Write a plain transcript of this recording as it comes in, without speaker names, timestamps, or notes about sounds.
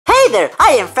either.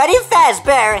 I am Freddy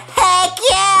Fazbear. Heck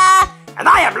yeah! And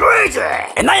I am Luigi.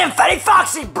 And I am Freddy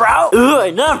Foxy, bro.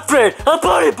 And I'm Fred, a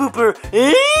party pooper.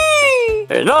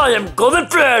 And I am Golden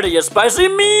Freddy, a spicy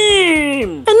meme.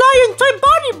 And I am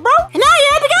TBonnie, bro. And I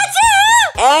am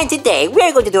Pikachu. And today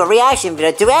we're going to do a reaction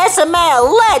video to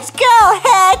SML. Let's go!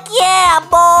 Heck yeah,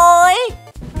 boy!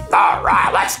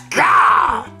 Alright, let's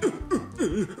go!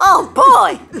 Oh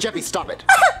boy! Jeffy, stop it.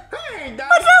 What's Hey, wrong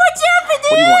with Jeffy, dude? What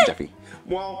do you want, Jeffy?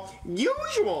 Well,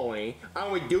 usually I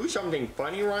would do something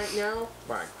funny right now,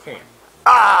 but I can't.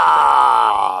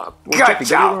 Oh, Well, good Jeffy,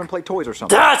 go over joke. and play toys or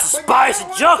something. That's a spicy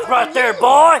joke right there,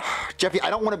 boy. Jeffy, I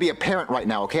don't want to be a parent right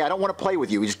now, okay? I don't want to play with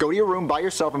you. You just go to your room by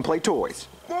yourself and play toys.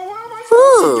 Well, what am I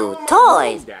supposed to do with my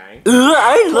toys. own day?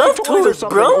 I love Or toys,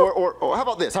 something, bro. or how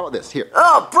about this? How about this? Here.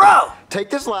 Oh, bro. Take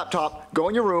this laptop, go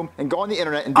in your room, and go on the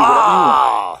internet and do whatever you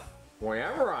want. Oh,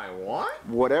 Whatever I want?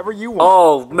 Whatever you want.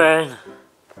 Oh, man.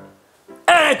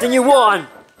 Anything you want.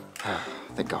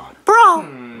 Thank God. Bro,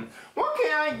 What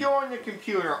can I do on the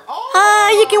computer?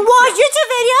 you can watch YouTube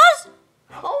videos.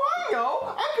 Oh, I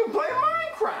know. I can play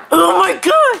Minecraft. Oh, my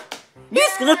God.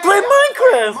 He's gonna play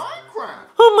Minecraft. Minecraft.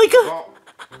 Oh, my God.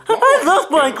 I love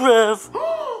Minecraft.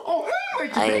 Oh,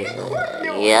 hey, Mr. What are you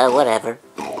doing? Yeah, whatever.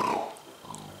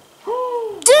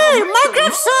 Dude,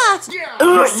 Minecraft sucks. Yeah.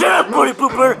 Oh, shut up, party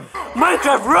pooper.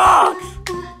 Minecraft rocks.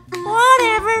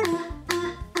 Whatever.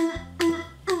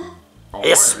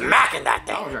 he's smacking that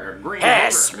That was thing. like a green He's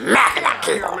booger. smacking that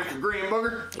Here, keyboard. Mr. Green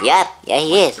Booger. Yep, yeah,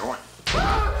 he is. What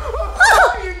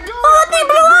are you doing? Oh, they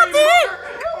blew up, Green dude.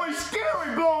 Booger? That was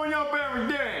scary blowing up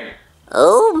everything.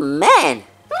 Oh, man.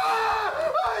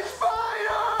 A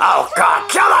spider! Oh, God,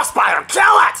 kill that spider.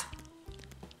 Kill it.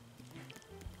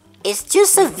 It's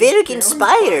just a video game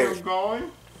spider.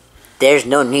 Going. There's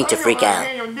no need to freak out.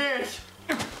 Handle this.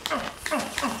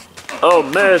 Oh,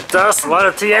 man, that's a lot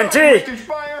of TNT. Mr.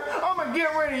 Spider, I'm gonna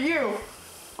get rid of you.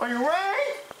 Are you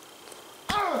ready?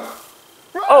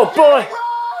 Run, Oh, boy.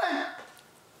 Run!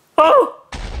 Oh.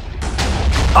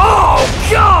 Oh,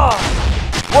 God.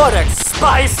 What a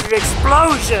spicy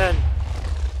explosion.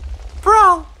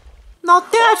 Bro, now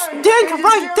that's dank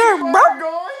right there, bro.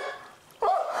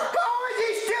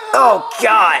 Oh,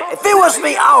 God. If it was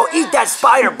me, I'll eat that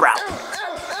spider, bro.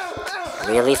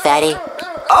 Really, Fatty?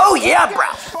 Oh, yeah, bro.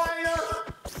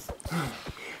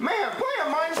 Man,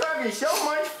 playing Minecraft is so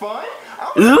much fun.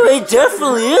 Ooh, it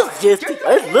definitely is, Jeffy.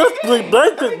 I love playing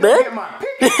Minecraft,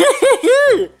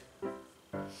 man.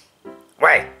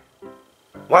 Wait.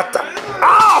 What the?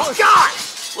 Oh, God.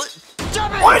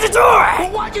 What did you do?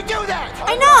 Why'd you do that?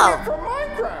 I know. From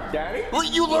Minecraft, Daddy. Well,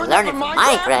 you learned Learn that it from from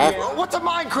Minecraft? Minecraft. What's a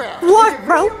Minecraft? What,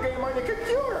 bro? Video game on the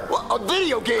computer. A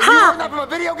video game? You Huh? learned that from a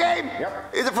video game?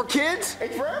 Yep. Is it for kids?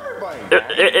 It's for everybody.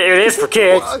 It is for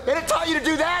kids. And it taught you to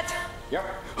do that? Yep.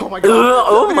 Oh my God!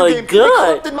 Oh That my video game God.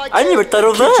 corrupted my I never kid. thought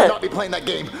of Kids should that. not be playing that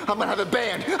game. I'm gonna have it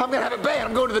banned. I'm gonna have it banned.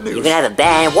 I'm going to the news. You can have a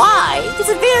band. Why? It's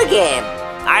a video game.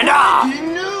 I know. He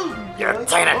knew. You're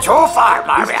taking it too far, He's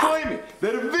Mario. claiming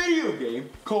that a video game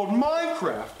called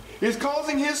Minecraft is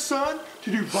causing his son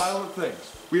to do violent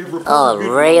things. We have reported Oh,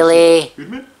 Goodman. really?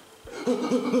 Goodman?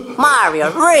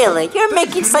 Mario, really? You're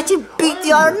making such a big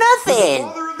deal out of The nothing.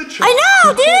 father of the child I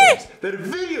know, claims dude. that a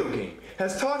video game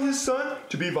has taught his son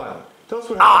to be violent. Tell us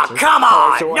what Oh, happened. sir. come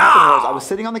on. So what happened was I No. was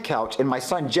sitting on the couch and my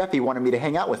son Jeffy wanted me to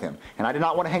hang out with him, and I did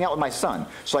not want to hang out with my son.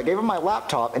 So I gave him my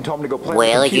laptop and told him to go play.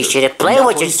 Well, on the you computer. should have played And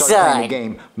with that's your when he started son.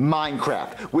 playing the game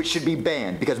Minecraft, which should be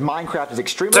banned because Minecraft is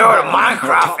extremely. Dude, violent, and it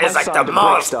Minecraft taught my is like son the to break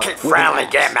most stuff with an kid-friendly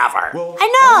axe. game ever. Well, I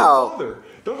know. as a father,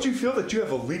 don't you feel that you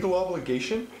have a legal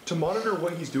obligation to monitor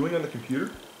what he's doing on the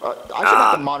computer? I should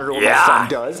have to monitor what yeah. my son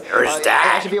does. There's I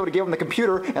that. should be able to give him the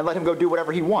computer and let him go do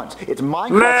whatever he wants. It's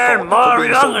Minecraft's Man, fault Mario, for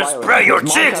being I'm so gonna violent. spray your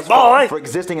It's cheeks, Minecraft's fault boy. for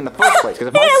existing in the first place. Because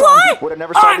if my Yeah, son why? would have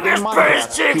never started I'm doing gonna spray his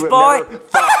Minecraft, cheeks, he would boy. have never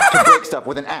thought to break stuff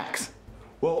with an axe.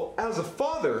 Well, as a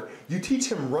father, you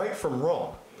teach him right from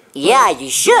wrong. Yeah, you Don't you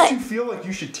should. feel like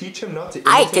you should teach him not to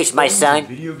I imitate teach my things son in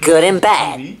video good games and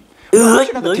bad. TV? I Ugh,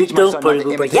 shouldn't have no, to you teach my don't, son buddy, not to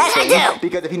buddy. imitate Yes, I things, do.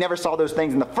 because if he never saw those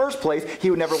things in the first place, he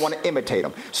would never want to imitate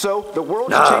them. So the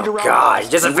world should Oh, change around God, us.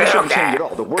 just a And we video shouldn't change game. it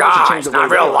all. The world God, should change it's the way not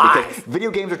we real are, because life.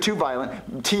 video games are too violent,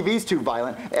 TV's too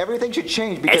violent. Everything should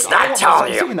change because It's I not don't want my telling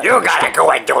son you. seeing that You kind of gotta stuff.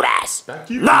 go and do this. Back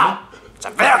to you, No. It's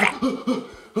a video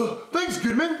game. Thanks,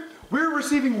 Goodman. We're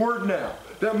receiving word now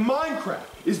that Minecraft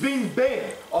is being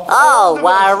banned off Oh, all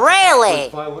wow, devices really?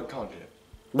 with violent content.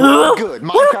 Well, good.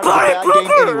 Minecraft was a bad What a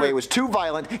game anyway. It was too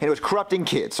violent and it was corrupting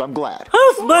kids, so I'm glad.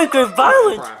 How's Minecraft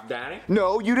violent? Daddy.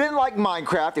 No, you didn't like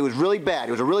Minecraft. It was really bad.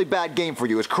 It was a really bad game for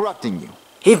you. It was corrupting you.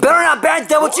 He better not ban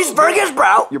double cheeseburgers,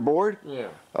 bro. You're bored? Yeah.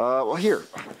 Well, here.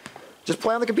 Just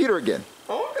play on the computer again.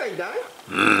 Okay, Daddy.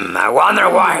 I wonder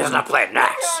why he's not playing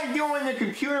next. What are you doing on the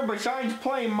computer besides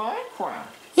playing Minecraft?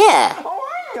 Yeah. Oh,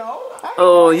 I know.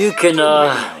 Oh, you can,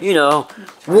 you know,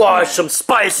 watch some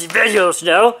spicy videos, you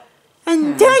know?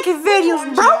 And dank videos,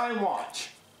 What bro. should I watch?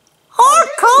 Or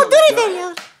Call of Duty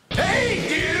videos. Hey,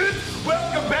 dudes!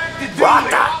 Welcome back to Dude What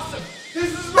the? Awesome.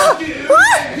 This is my dude,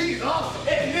 What? and he's awesome.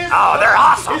 And this Oh, they're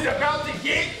awesome. is about to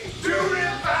get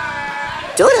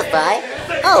dudified. Dutify?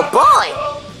 Oh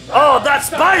boy! Oh, that's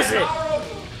spicy!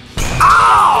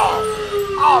 Oh!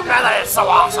 Oh, man, that is so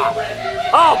awesome!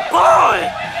 Oh, boy!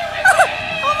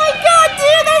 Oh my god,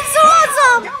 dude, that's so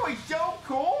awesome. That was so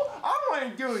cool. I want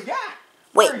to do that.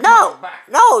 Wait, Where's no! my back?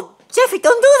 No! Jeffy,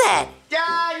 don't do that!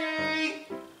 Daddy!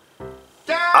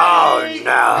 Daddy! Oh,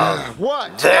 no.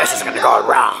 What? This is gonna go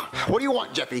wrong. What do you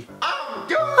want, Jeffy? I'm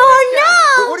doing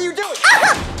Oh What are you doing?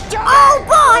 Oh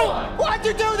boy! Why'd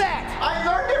you do that? I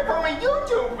learned it from a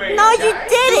YouTube video. No, you Daddy.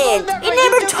 didn't! never He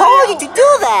never YouTube told you video. to do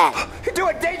that! You're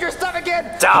doing dangerous stuff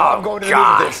again. Oh, I'm going to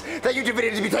God. delete this. That YouTube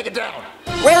video needs to be taken down.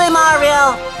 Really,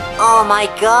 Mario? Oh my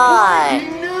god!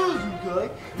 Breaking news, okay?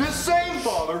 The same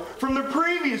father from the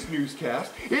previous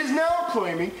newscast is now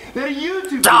claiming that a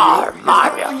YouTube Darn, video is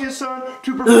Mario. causing his son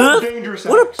to perform dangerous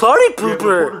What a acts. party We have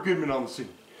pooper. reporter Goodman on the scene.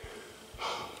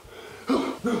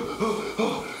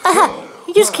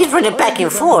 He just keeps running back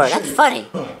and forth. That's funny.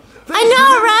 I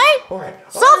know, right? All right,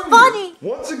 So I'm funny. here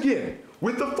once again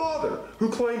with the father who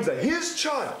claims that his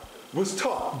child was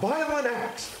taught violent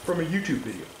acts from a YouTube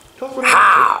video. Tough one.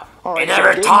 How? All He right, so I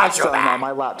never gave taught my you son that. on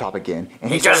my laptop again,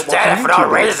 and He started just did watching it for no YouTube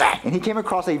videos, reason. And he came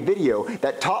across a video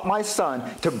that taught my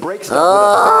son to break stuff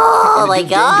Oh with a my and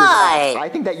to do dangerous acts. God. I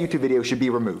think that YouTube video should be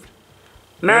removed.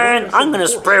 Man, I'm gonna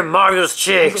spray Mario's As a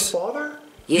cheeks. father,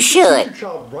 You teach should. your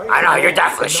child right I know, from you wrong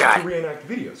definitely and not to should. reenact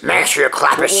videos. Make sure you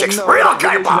clap his cheeks no, real that good,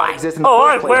 video should not boy. exist in the Oh,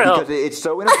 I first place will. because it's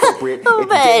so inappropriate, Oh, it's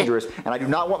man. dangerous, and I do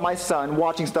not want my son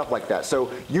watching stuff like that. So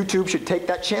YouTube should take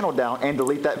that channel down and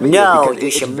delete that video. No, because you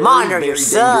it's should very, monitor very your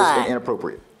dangerous son. and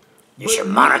inappropriate. You should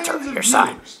monitor Millions of your son.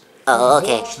 viewers Oh,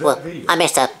 okay. watched that Well, video. I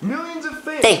messed up. Millions of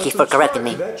fans Thank you have for correcting subscribed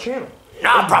me. to that channel. No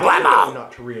And they problemo. know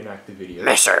not to reenact the video.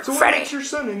 Mr. So what Freddy. makes your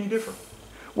son any different?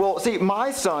 Well, see,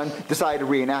 my son decided to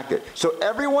reenact it. So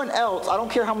everyone else, I don't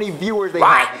care how many viewers they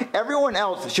What? have, everyone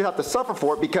else should have to suffer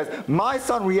for it because my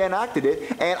son reenacted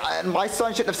it, and my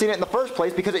son shouldn't have seen it in the first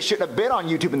place because it shouldn't have been on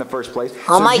YouTube in the first place.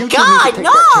 Oh so my YouTube God, needs to take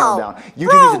that channel no! down. YouTube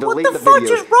Bro, needs to what delete the the fuck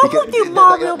videos is wrong because with you, that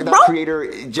Mario, bro?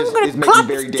 creator just I'm gonna is making clap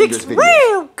very his dangerous cheeks videos.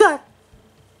 real good.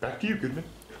 Back to you, Goodman.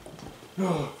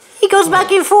 He goes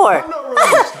back and forth. I'm not wrong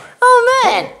this time. Oh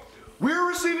man. We're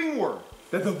receiving word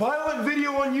that the violent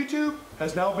video on YouTube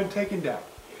has now been taken down,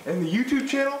 and the YouTube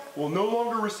channel will no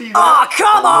longer receive. Aw, ads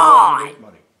come or no longer on! make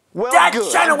money. Well, That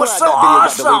good. channel I'm was glad so that video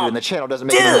got deleted awesome. and the channel doesn't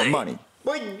make any more Dude. money.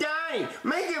 But Daddy,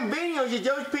 making videos is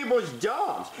those people's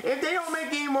jobs. If they don't make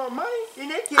any more money, then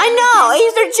they can't. I know.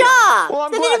 It's their job. Well,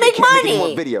 I'm They glad need to they make can't make any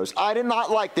money. more videos. I did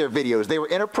not like their videos. They were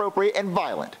inappropriate and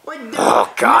violent.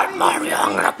 Oh, God, Mario,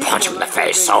 I'm gonna punch him in the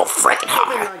face so freaking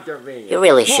hard. You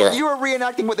really Well, should. you were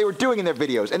reenacting what they were doing in their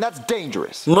videos, and that's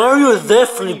dangerous. Mario is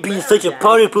definitely being such a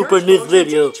party pooper in this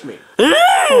video.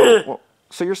 Well,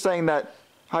 so you're saying that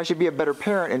I should be a better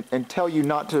parent and tell you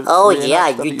not to. Oh reenact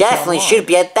yeah, stuff you that see definitely online. should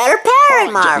be a better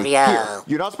parent, Jeffy, Mario. here,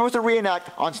 you're not supposed to reenact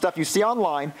on stuff you see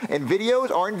online, in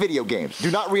videos or in video games. Do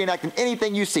not reenact in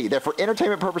anything you see. They're for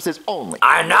entertainment purposes only.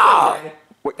 I know.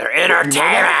 Wait, They're you know that?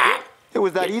 entertainment. It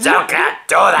was that easy? Don't get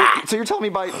do that. So you're telling me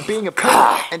by being a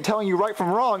parent and telling you right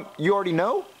from wrong, you already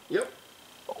know? Yep.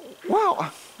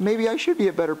 Wow, maybe I should be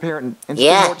a better parent and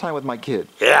Yeah. spend more time with my kid.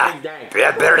 Yeah, be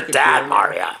a better dad,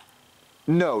 Mario.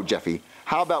 No, Jeffy.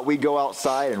 How about we go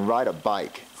outside and ride a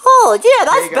bike? Oh yeah,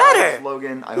 that's Hey guys, better.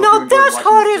 Logan. I hope No, you enjoyed that's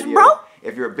watching how it this is, video. bro.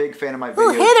 If you're a big fan of my Oh,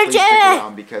 videos, hey there, please stick Jeff.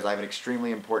 around because I have an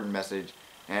extremely important message,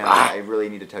 and I really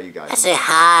need to tell you guys. I say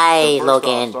hi, So first off,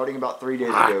 Logan. starting about 3 days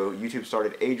ago, YouTube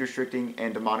started age restricting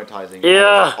and demonetizing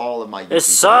Yeah, all of my YouTube it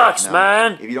sucks, videos. Now,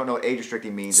 man. If you don't know what age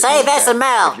restricting means, it Save means that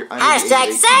SML. if you're under the age of Hashtag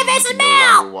 18, save you can no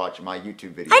SML. longer watch my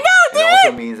YouTube videos. I know, It also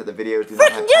dude. means that the videos do not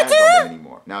have Freaking ads on YouTube. them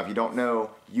anymore. Now, if you don't know,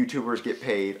 YouTubers get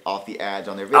paid off the ads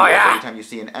on their videos. Oh, yeah. Every time you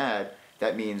see an ad,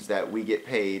 that means that we get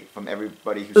paid from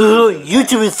everybody who Ugh, sees those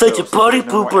YouTube ads. is such a since party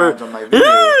there's no more pooper. ads on my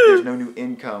videos, there's no new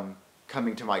income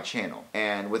coming to my channel.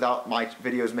 And without my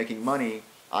videos making money,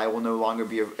 I will no longer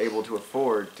be able to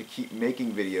afford to keep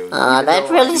making videos. Aw, even that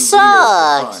though I really do videos for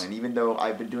sucks. fun. And even though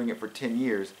I've been doing it for 10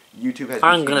 years, YouTube has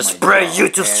I'm become gonna my spray job.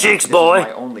 YouTube's And cheeks, this boy. is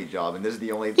my only job, and this is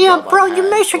the only Yeah, job bro, I've you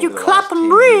had make sure you over the clap last 'em 10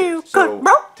 real years. good, So,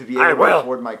 bro. to be I able will. to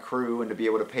afford my crew and to be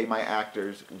able to pay my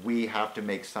actors, we have to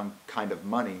make some kind of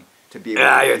money. to be able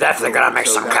Yeah, to you're definitely gonna make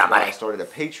some that's why money. I started a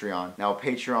Patreon. Now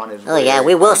Patreon is Oh yeah,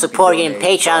 we will support you in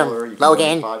Patreon,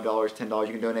 Logan. $5, $10,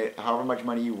 you can donate however much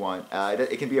money you want.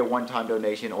 It can be a one-time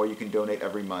donation or you can donate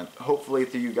every month. Hopefully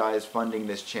through you guys funding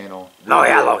this channel,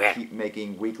 Logan. keep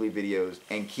making weekly videos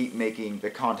and keep making the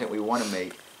content we want to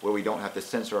make, where we don't have to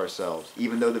censor ourselves,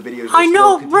 even though the videos will I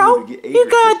know, still bro. continue to get You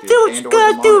gotta do what you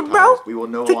gotta do, bro. We will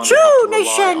no The longer have to True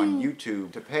rely on Nation.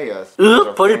 YouTube to pay us. because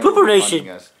our Party fans will Pooper be Nation. funding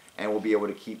us, and we'll be able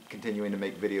to keep continuing to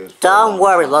make videos. For a Don't long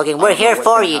worry, time. Logan, I we're don't know here what's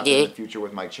for gonna you, happen in dude. the future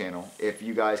with my channel, if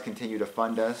you guys continue to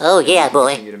fund us. Oh, and yeah, we boy.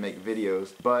 Continue to make videos,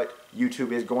 but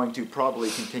YouTube is going to probably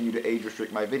continue to age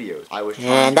restrict my videos. I was trying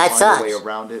And to that find a sucks. way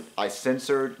around it. I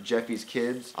censored Jeffy's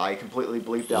kids. I completely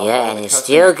bleeped out. Yeah, all and the it cussing,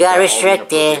 still I took got out all the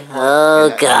restricted. inappropriate parts, Oh,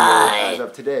 and that video, God. as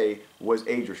of today, was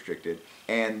age restricted.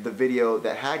 And the video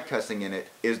that had cussing in it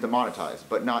is demonetized,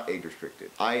 but not age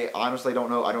restricted. I honestly don't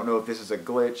know. I don't know if this is a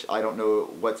glitch. I don't know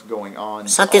what's going on.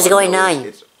 Something's All I going know is on.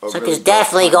 it's a Something's really dark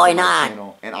definitely time for going my on.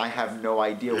 channel, and I have no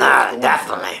idea what's Nah, going on.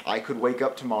 definitely. I could wake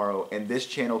up tomorrow and this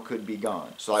channel could be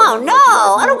gone. So I Oh, want to no, let you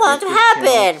guys I don't know want if it to this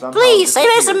channel happen. somehow Please, save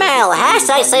disappears, SML. if it's deleted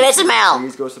Hashtag by save YouTube, SML.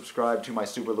 Please go subscribe to my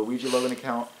SuperLuigiLogan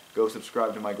account. Go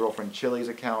subscribe to my girlfriend Chili's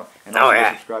account, and Oh, also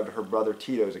yeah. go subscribe to her brother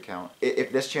Tito's account.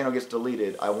 If this channel gets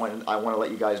deleted, I want to let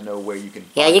you guys know where you can.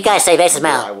 Yeah, find you guys me save and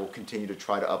where SML. I will continue to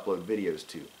try to upload videos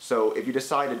to. So if you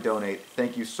decide to donate,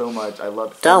 thank you so much. I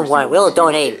love. Don't every worry, single we'll video.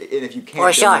 donate. And if you For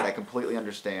can't sure. donate, I completely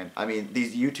understand. I mean,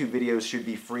 these YouTube videos should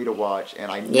be free to watch,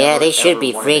 and I Yeah, never, they should ever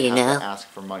be wanted free, to you have know. to ask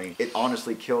for money. It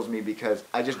honestly kills me because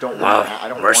I just don't Well, want. I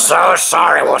don't. we're wanna so have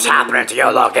sorry to- what's literally happening to you,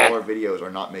 almost Logan. all our videos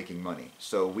are not making money,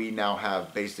 so we now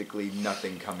have basically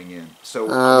nothing coming in. So Oh,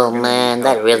 we're gonna need man,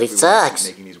 help that really if we wanna keep sucks.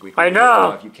 making these weekly I videos. know.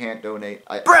 Now, if you can't donate,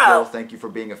 I Bro. still thank you for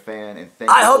being a fan, and thank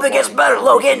I you hope for it gets watching better, for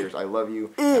all these Logan. years. I love you,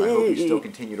 and I hope you still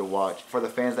continue to watch. For the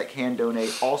fans that can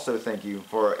donate, also thank you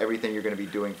for everything you're going to be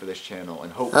doing for this channel,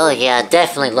 and hopefully Oh, yeah, we can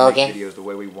definitely, continue to make Logan. videos the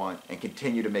way we want and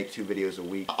continue to make 2 videos a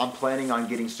week. I'm planning on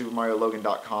getting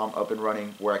SuperMarioLogan.com up and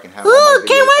running, where I can have all Ooh, my videos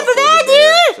can't wait for that, uploaded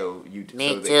there, dude! so you Me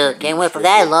so they too. can't be Can't wait for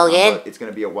that, restricted. Logan. But it's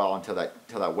going to be a while until that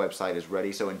website is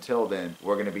ready. So until then,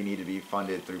 we're going to need to be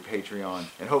funded through Patreon,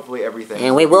 and hopefully everything.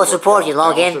 And we will work support out. you,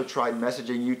 Logan. I also tried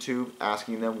messaging YouTube,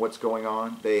 asking them what's going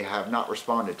on. They have not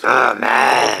responded to Oh, me.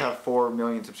 man. I have 4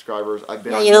 million subscribers. I've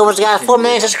been Yeah, on you YouTube almost got for 4 10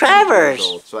 million years.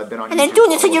 subscribers. So I've been on And they're YouTube doing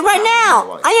for this to you almost right half now, of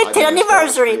my life. on your I've been 10th an established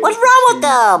anniversary. creator What's for wrong with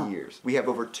 10 them? years. We have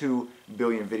over 2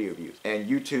 billion video views, and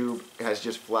YouTube has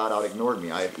just flat out ignored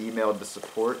me. I have emailed the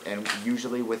support, and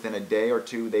usually within a day or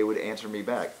 2 they would answer me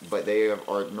back, but they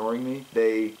are ignoring me.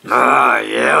 They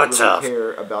yeah, what's really up?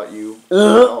 care about you at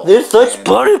all. They're such And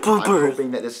party I'm poopers.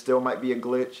 hoping that this still might be a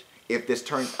glitch. If this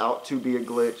turns out to be a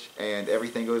glitch and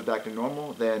everything goes back to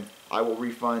normal, then I will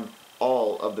refund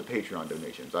all of the Patreon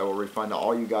donations. I will refund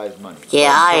all you guys money. Yeah,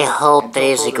 But I until- hope until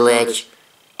there's a further glitch. notice,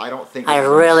 I don't think I this is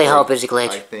really mistake. hope it's a glitch.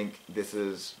 I think this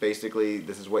is basically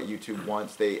what YouTube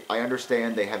wants. I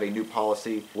understand they have a new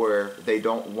policy where they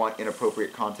don't want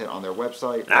inappropriate content on their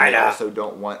website. And I they know. also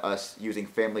don't want us using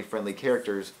family-friendly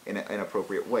characters in an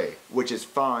inappropriate way, which is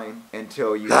fine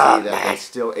until you see that man. they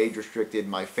still age-restricted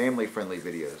my family-friendly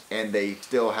videos, and they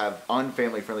still have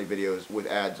unfamily-friendly videos with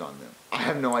ads on them. I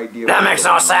have no idea. That what's makes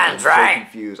going no on. sense, I'm right? So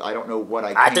confused. I don't know what I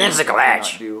I can think it's a and cannot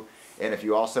glitch. do. And if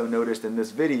you also noticed in this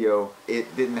video,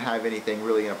 it didn't have anything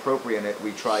really inappropriate in it.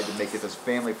 We tried to make this as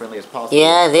family-friendly as possible.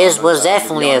 Yeah, this But, was to be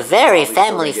definitely a honest, very probably still gonna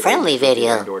get family-friendly age-restricted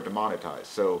video. and/or demonetized.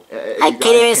 So, if I you can't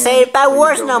guys even say it by please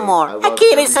words no donate. more. I I love can't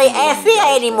even every say single one of you FBA guys.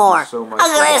 Thank you anymore. so much I'm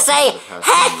for gonna watching say, for the past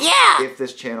heck 10 years. yeah! If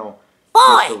this channel Boy!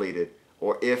 gets deleted,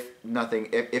 or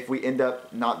if we end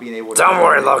up not being able to... Don't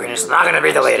worry, donate Logan, it's not gonna be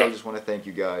I still deleted. just want to thank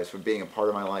you guys for being a part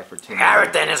of my life for 10 years.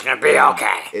 Everything is gonna be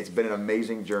okay. It's been an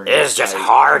amazing journey. It's just I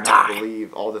hard cannot time.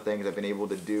 believe all the things I've been able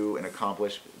to do and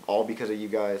accomplish, all because of you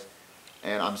guys.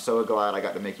 And I'm so glad I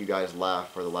got to make you guys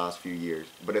laugh for the last few years.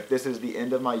 But if this is the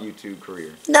end of my YouTube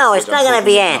career, No, it's which not I'm gonna hoping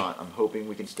be it's end. not, I'm hoping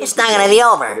we can still. It's keep not gonna going. be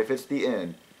over. But if it's the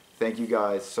end, thank you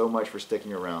guys so much for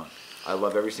sticking around. I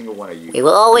love every single one of you. We will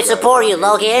always You guys support are you,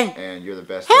 amazing, Logan. And you're the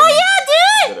best Hell thing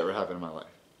yeah, dude! that ever happened in my life.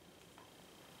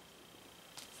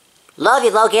 Love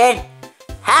you, Logan.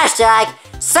 Hashtag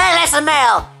save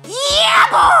SML.